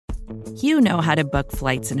You know how to book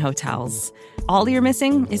flights and hotels. All you're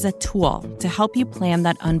missing is a tool to help you plan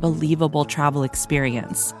that unbelievable travel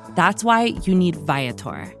experience. That's why you need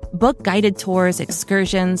Viator. Book guided tours,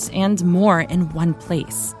 excursions, and more in one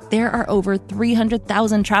place. There are over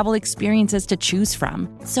 300,000 travel experiences to choose from,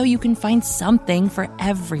 so you can find something for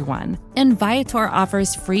everyone. And Viator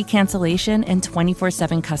offers free cancellation and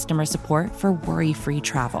 24/7 customer support for worry-free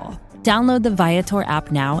travel. Download the Viator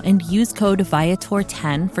app now and use code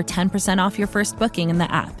Viator10 for 10% off your first booking in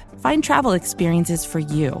the app. Find travel experiences for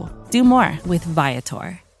you. Do more with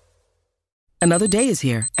Viator. Another day is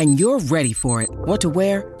here, and you're ready for it. What to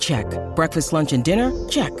wear? Check. Breakfast, lunch, and dinner?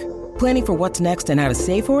 Check. Planning for what's next and how to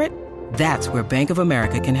save for it? That's where Bank of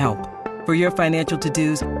America can help. For your financial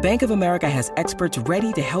to-dos, Bank of America has experts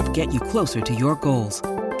ready to help get you closer to your goals.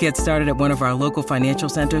 Get started at one of our local financial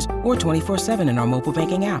centers or 24/7 in our mobile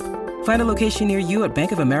banking app. Find a location near you at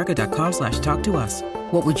bankofamerica.com/talktous.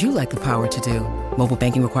 What would you like the power to do? Mobile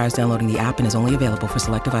banking requires downloading the app and is only available for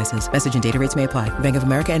select devices. Message and data rates may apply. Bank of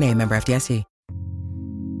America NA, member FDIC.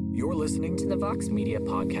 You're listening to the Vox Media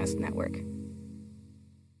Podcast Network.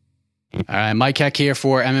 All right, Mike Heck here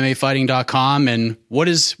for MMAfighting.com. And what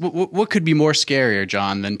could be more scarier,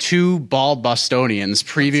 John, than two bald Bostonians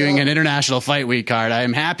previewing an International Fight Week card? I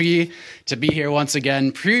am happy to be here once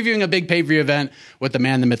again, previewing a big pay-per-view event with the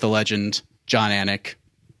man, the myth, the legend, John Anik.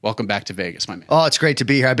 Welcome back to Vegas, my man. Oh, it's great to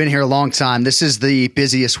be here. I've been here a long time. This is the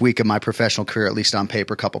busiest week of my professional career, at least on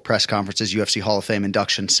paper. A couple press conferences, UFC Hall of Fame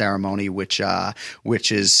induction ceremony, which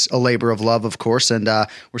is a labor of love, of course. And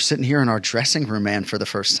we're sitting here in our dressing room, man, for the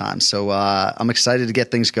first time. So I'm excited to get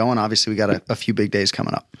things going. Obviously, we got a few big days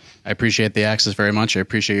coming up. I appreciate the access very much. I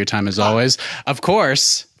appreciate your time as always. Of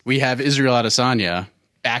course, we have Israel Adesanya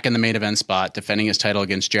back in the main event spot, defending his title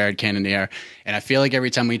against Jared Cannonier. And I feel like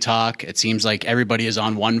every time we talk, it seems like everybody is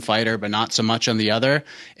on one fighter, but not so much on the other.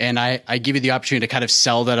 And I give you the opportunity to kind of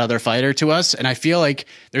sell that other fighter to us. And I feel like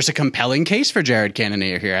there's a compelling case for Jared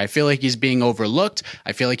Cannonier here. I feel like he's being overlooked.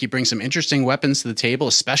 I feel like he brings some interesting weapons to the table,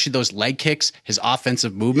 especially those leg kicks, his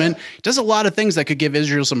offensive movement. He does a lot of things that could give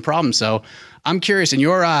Israel some problems. So I'm curious, in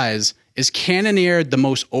your eyes, is Cannonier the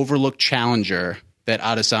most overlooked challenger that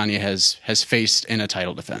Adesanya has faced in a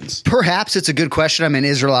title defense? Perhaps it's a good question. I mean,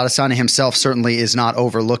 Israel Adesanya himself certainly is not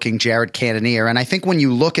overlooking Jared Cannonier. And I think when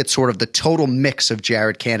you look at sort of the total mix of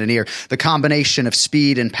Jared Cannonier, the combination of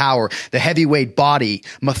speed and power, the heavyweight body,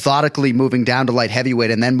 methodically moving down to light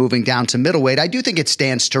heavyweight and then moving down to middleweight, I do think it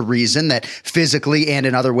stands to reason that physically and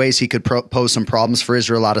in other ways he could pose some problems for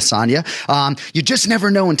Israel Adesanya. You just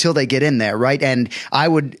never know until they get in there, right? And I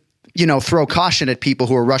would throw caution at people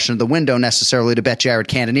who are rushing to the window necessarily to bet Jared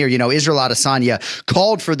Cannonier. Israel Adesanya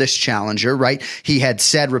called for this challenger, right? He had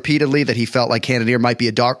said repeatedly that he felt like Cannonier might be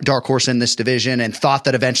a dark horse in this division and thought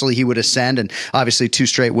that eventually he would ascend. And obviously 2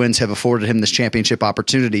 straight wins have afforded him this championship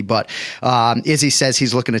opportunity. But Izzy says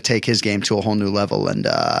he's looking to take his game to a whole new level and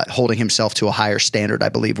holding himself to a higher standard, I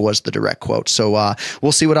believe was the direct quote. So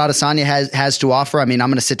we'll see what Adesanya has to offer. I mean, I'm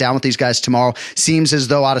going to sit down with these guys tomorrow. Seems as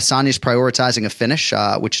though Adesanya is prioritizing a finish,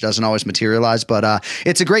 which doesn't always materialize, but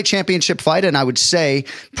it's a great championship fight, and I would say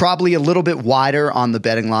probably a little bit wider on the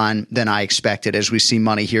betting line than I expected as we see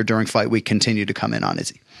money here during fight week continue to come in on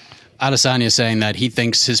Izzy. Adesanya is saying that he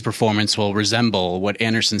thinks his performance will resemble what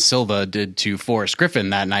Anderson Silva did to Forrest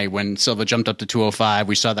Griffin that night when Silva jumped up to 205.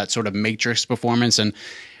 We saw that sort of matrix performance, and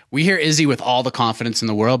we hear Izzy with all the confidence in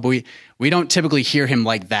the world, but we don't typically hear him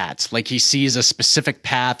like that. Like he sees a specific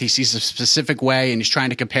path, he sees a specific way, and he's trying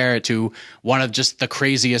to compare it to one of just the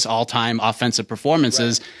craziest all-time offensive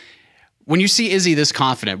performances. Right. When you see Izzy this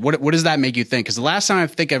confident, what does that make you think? Because the last time I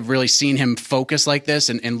think I've really seen him focus like this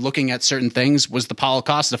and looking at certain things was the Paulo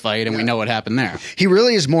Costa fight, and we know what happened there. He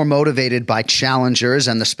really is more motivated by challengers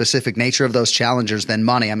and the specific nature of those challengers than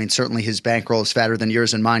money. I mean, certainly his bankroll is fatter than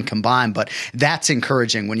yours and mine combined, but that's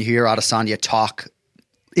encouraging when you hear Adesanya talk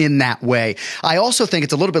in that way. I also think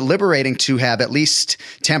it's a little bit liberating to have at least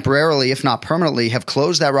temporarily, if not permanently, have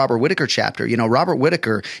closed that Robert Whittaker chapter. Robert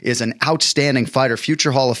Whittaker is an outstanding fighter, future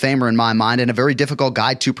Hall of Famer in my mind, and a very difficult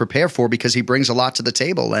guy to prepare for because he brings a lot to the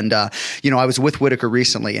table. And, I was with Whittaker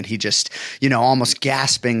recently and he just, almost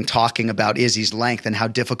gasping, talking about Izzy's length and how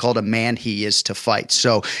difficult a man he is to fight.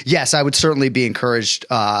 So yes, I would certainly be encouraged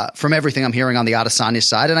from everything I'm hearing on the Adesanya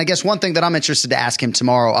side. And I guess one thing that I'm interested to ask him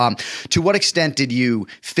tomorrow, to what extent did you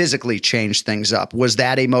physically change things up? Was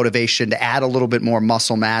that a motivation to add a little bit more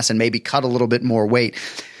muscle mass and maybe cut a little bit more weight?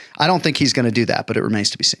 I don't think he's going to do that, but it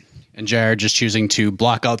remains to be seen. And Jared just choosing to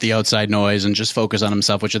block out the outside noise and just focus on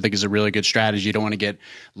himself, which I think is a really good strategy. You don't want to get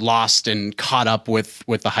lost and caught up with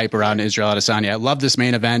the hype around Israel Adesanya. I love this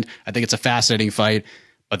main event. I think it's a fascinating fight.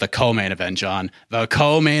 But the co-main event, John, the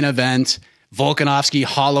co-main event, Volkanovski,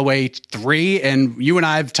 Holloway 3. And you and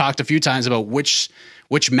I have talked a few times about which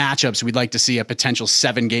matchups we'd like to see a potential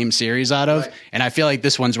 7-game series out of. Right. And I feel like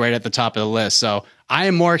this one's right at the top of the list. So I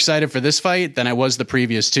am more excited for this fight than I was the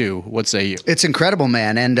previous two. What say you? It's incredible,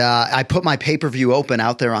 man. And I put my pay-per-view open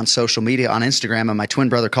out there on social media, on Instagram, and my twin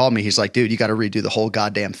brother called me. He's like, dude, you got to redo the whole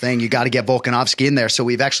goddamn thing. You got to get Volkanovski in there. So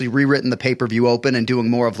we've actually rewritten the pay-per-view open and doing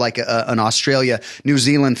more of like an Australia-New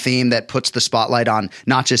Zealand theme that puts the spotlight on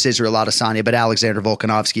not just Israel Adesanya, but Alexander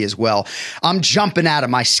Volkanovski as well. I'm jumping out of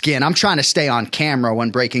my skin. I'm trying to stay on camera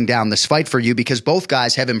when breaking down this fight for you because both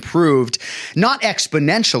guys have improved, not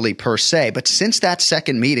exponentially per se, but since that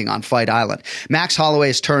second meeting on Fight Island, Max Holloway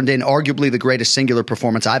has turned in arguably the greatest singular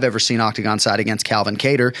performance I've ever seen octagon side against Calvin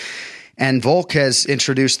Kattar. And Volk has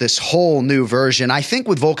introduced this whole new version. I think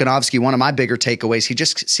with Volkanovski, one of my bigger takeaways, he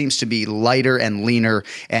just seems to be lighter and leaner.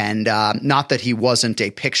 And not that he wasn't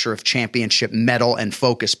a picture of championship mettle and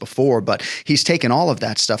focus before, but he's taken all of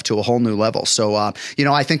that stuff to a whole new level. So,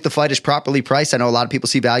 I think the fight is properly priced. I know a lot of people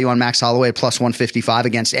see value on Max Holloway at plus 155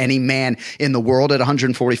 against any man in the world at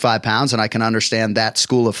 145 pounds. And I can understand that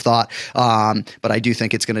school of thought. But I do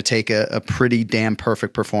think it's going to take a pretty damn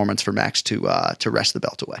perfect performance for Max to wrest the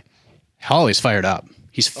belt away. Holloway's fired up.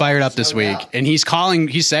 He's fired up this week. And he's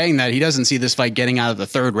saying that he doesn't see this fight getting out of the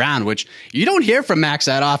third round, which you don't hear from Max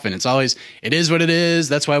that often. It's always, it is what it is.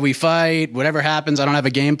 That's why we fight. Whatever happens, I don't have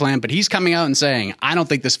a game plan. But he's coming out and saying, I don't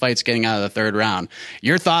think this fight's getting out of the third round.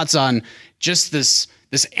 Your thoughts on just this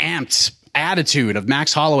amped attitude of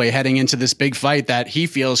Max Holloway heading into this big fight that he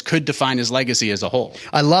feels could define his legacy as a whole?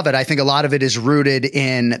 I love it. I think a lot of it is rooted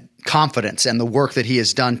in confidence and the work that he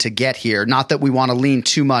has done to get here. Not that we want to lean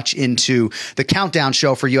too much into the countdown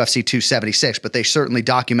show for UFC 276, but they certainly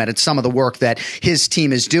documented some of the work that his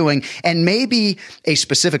team is doing and maybe a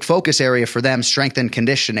specific focus area for them, strength and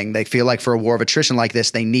conditioning. They feel like for a war of attrition like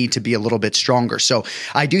this, they need to be a little bit stronger. So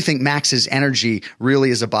I do think Max's energy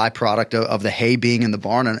really is a byproduct of the hay being in the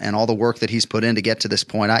barn and all the work that he's put in to get to this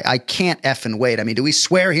point. I can't effing wait. I mean, do we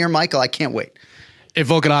swear here, Michael? I can't wait. If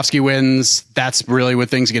Volkanovski wins, that's really where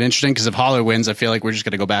things get interesting, because if Holloway wins, I feel like we're just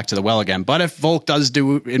going to go back to the well again. But if Volk does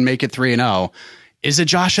do and make it 3-0, is it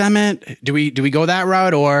Josh Emmett? Do we go that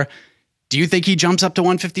route, or do you think he jumps up to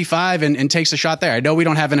 155 and takes a shot there? I know we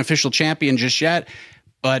don't have an official champion just yet,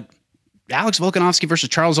 but Alex Volkanovski versus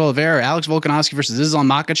Charles Oliveira, Alex Volkanovski versus Islam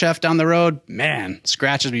Makhachev down the road, man,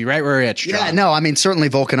 scratches me right where it itches. Yeah, no, I mean, certainly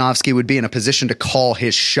Volkanovski would be in a position to call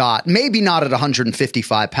his shot. Maybe not at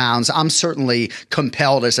 155 pounds. I'm certainly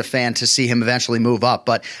compelled as a fan to see him eventually move up,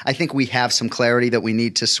 but I think we have some clarity that we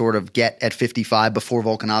need to sort of get at 55 before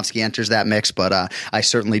Volkanovski enters that mix, but I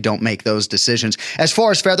certainly don't make those decisions. As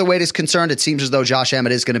far as featherweight is concerned, it seems as though Josh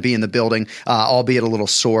Emmett is going to be in the building, albeit a little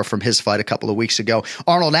sore from his fight a couple of weeks ago.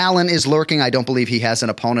 Arnold Allen is lurking. I don't believe he has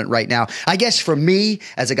an opponent right now. I guess for me,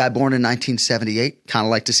 as a guy born in 1978, kind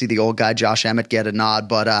of like to see the old guy Josh Emmett get a nod.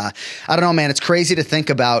 But I don't know, man. It's crazy to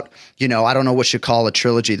think about, I don't know what you call a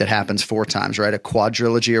trilogy that happens 4 times, right? A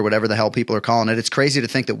quadrilogy or whatever the hell people are calling it. It's crazy to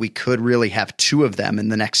think that we could really have 2 of them in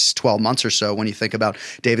the next 12 months or so when you think about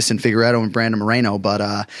Davison Figueiredo and Brandon Moreno.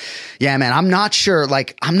 But yeah, man, I'm not sure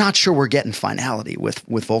we're getting finality with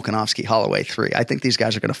Volkanovski Holloway 3. I think these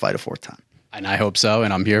guys are going to fight a 4th time. And I hope so,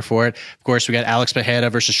 and I'm here for it. Of course, we got Alex Pereira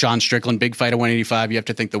versus Sean Strickland. Big fight at 185. You have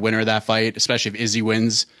to think the winner of that fight, especially if Izzy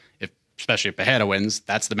wins, especially if Pereira wins,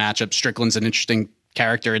 that's the matchup. Strickland's an interesting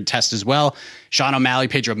character and test as well. Sean O'Malley,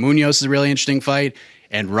 Pedro Munoz is a really interesting fight.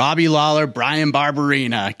 And Robbie Lawler, Brian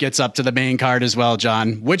Barberena gets up to the main card as well,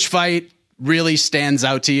 John. Which fight really stands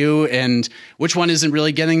out to you, and which one isn't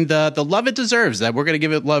really getting the love it deserves that we're going to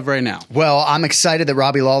give it love right now? Well, I'm excited that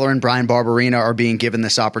Robbie Lawler and Brian Barberena are being given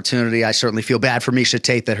this opportunity. I certainly feel bad for Miesha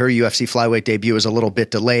Tate that her UFC flyweight debut is a little bit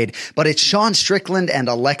delayed, but it's Sean Strickland and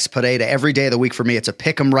Alex Pereira every day of the week for me. It's a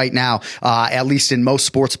pick 'em right now, at least in most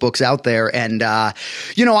sports books out there. And, I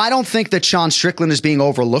don't think that Sean Strickland is being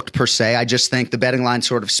overlooked per se. I just think the betting line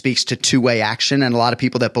sort of speaks to two-way action and a lot of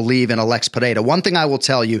people that believe in Alex Pereira. One thing I will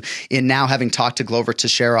tell you, in now having talked to Glover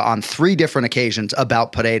Teixeira on 3 different occasions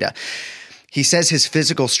about Pereira, he says his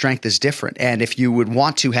physical strength is different. And if you would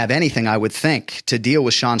want to have anything, I would think, to deal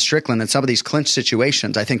with Sean Strickland in some of these clinch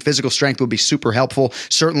situations, I think physical strength would be super helpful.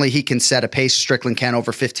 Certainly he can set a pace, Strickland can,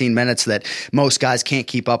 over 15 minutes that most guys can't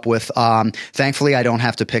keep up with. Thankfully, I don't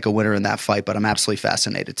have to pick a winner in that fight, but I'm absolutely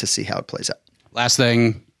fascinated to see how it plays out. Last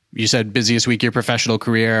thing, you said busiest week of your professional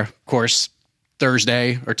career. Of course,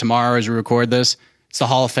 Thursday or tomorrow as we record this, it's the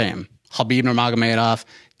Hall of Fame. Khabib Nurmagomedov,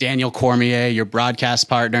 Daniel Cormier, your broadcast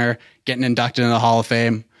partner, getting inducted into the Hall of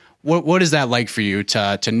Fame. What is that like for you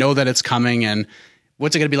to know that it's coming, and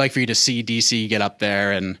what's it going to be like for you to see DC get up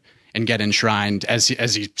there and get enshrined as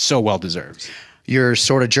he so well deserves? You're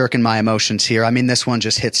sort of jerking my emotions here. I mean, this one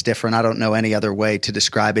just hits different. I don't know any other way to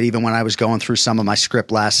describe it. Even when I was going through some of my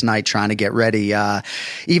script last night trying to get ready,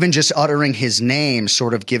 even just uttering his name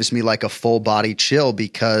sort of gives me like a full body chill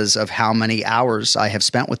because of how many hours I have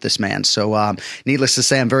spent with this man. So needless to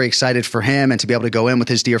say, I'm very excited for him, and to be able to go in with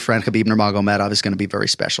his dear friend Khabib Nurmagomedov is going to be very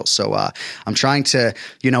special. So I'm trying to,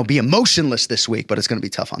 be emotionless this week, but it's going to be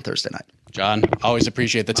tough on Thursday night. John, always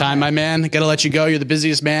appreciate the time, my man. Got to let you go. You're the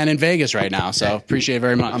busiest man in Vegas right now, so appreciate it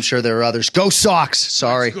very much. I'm sure there are others. Go Sox!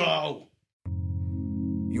 Sorry. Let's go.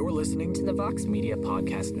 You're listening to the Vox Media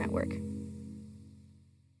Podcast Network.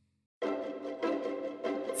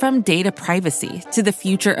 From data privacy to the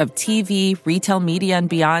future of TV, retail media, and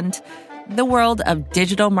beyond, the world of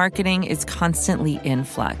digital marketing is constantly in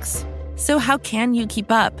flux. So how can you keep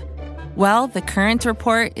up? Well, The Current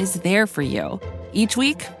Report is there for you. Each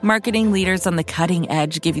week, marketing leaders on the cutting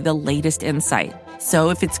edge give you the latest insight. So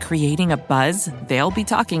if it's creating a buzz, they'll be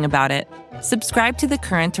talking about it. Subscribe to The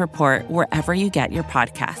Current Report wherever you get your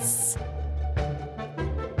podcasts.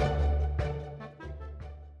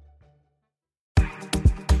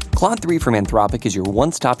 Claude 3 from Anthropic is your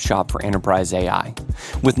one-stop shop for enterprise AI.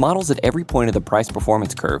 With models at every point of the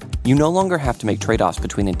price-performance curve, you no longer have to make trade-offs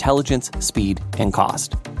between intelligence, speed, and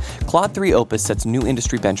cost. Claude 3 Opus sets new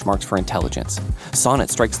industry benchmarks for intelligence.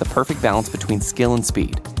 Sonnet strikes the perfect balance between skill and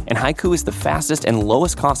speed. And Haiku is the fastest and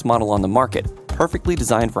lowest-cost model on the market, perfectly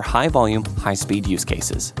designed for high-volume, high-speed use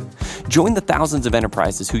cases. Join the thousands of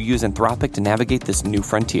enterprises who use Anthropic to navigate this new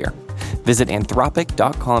frontier. Visit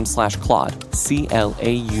anthropic.com/Claude,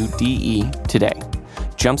 CLAUDE, today.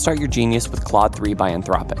 Jumpstart your genius with Claude 3 by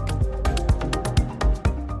Anthropic.